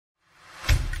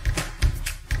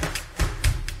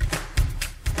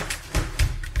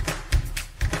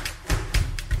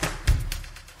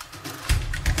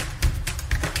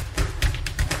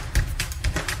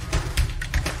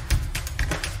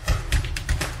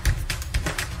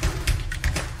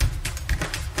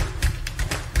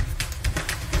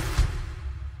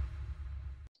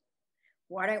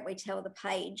why don't we tell the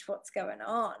page what's going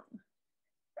on?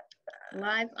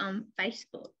 Live on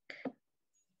Facebook.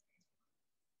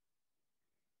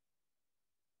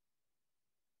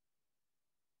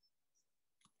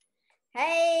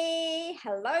 Hey,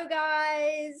 hello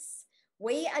guys.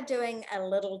 We are doing a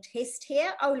little test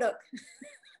here. Oh, look,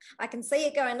 I can see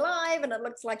it going live and it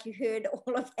looks like you heard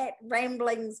all of that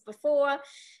ramblings before.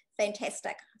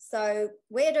 Fantastic. So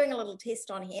we're doing a little test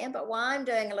on here, but while I'm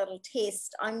doing a little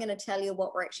test, I'm going to tell you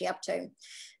what we're actually up to.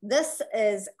 This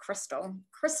is Crystal.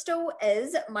 Crystal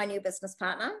is my new business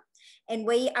partner, and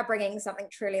we are bringing something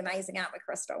truly amazing, aren't we,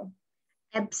 Crystal?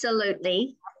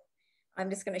 Absolutely. I'm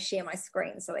just going to share my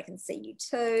screen so they can see you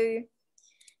too.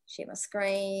 Share my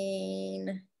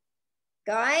screen.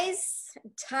 Guys,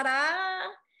 ta-da!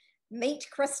 Meet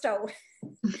Crystal.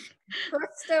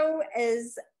 Crystal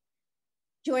is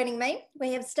joining me.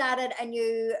 We have started a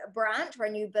new branch or a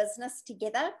new business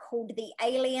together called The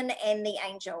Alien and the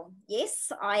Angel.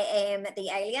 Yes, I am the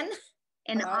alien.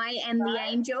 And I am the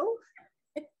angel.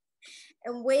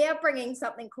 And we are bringing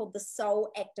something called the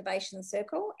Soul Activation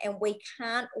Circle, and we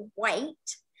can't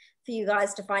wait for you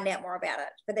guys to find out more about it.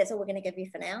 But that's all we're going to give you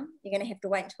for now. You're going to have to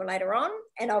wait until later on,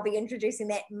 and I'll be introducing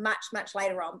that much, much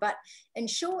later on. But in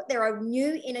short, there are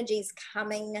new energies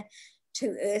coming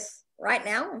to Earth right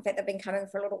now. In fact, they've been coming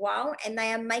for a little while, and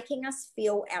they are making us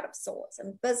feel out of sorts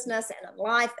in business and in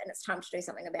life, and it's time to do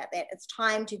something about that. It's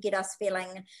time to get us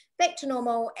feeling back to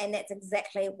normal, and that's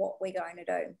exactly what we're going to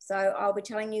do. So I'll be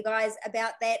telling you guys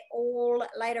about that all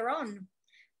later on.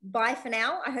 Bye for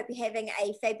now. I hope you're having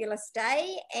a fabulous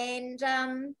day, and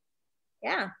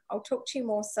yeah, I'll talk to you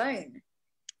more soon.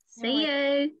 See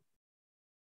you.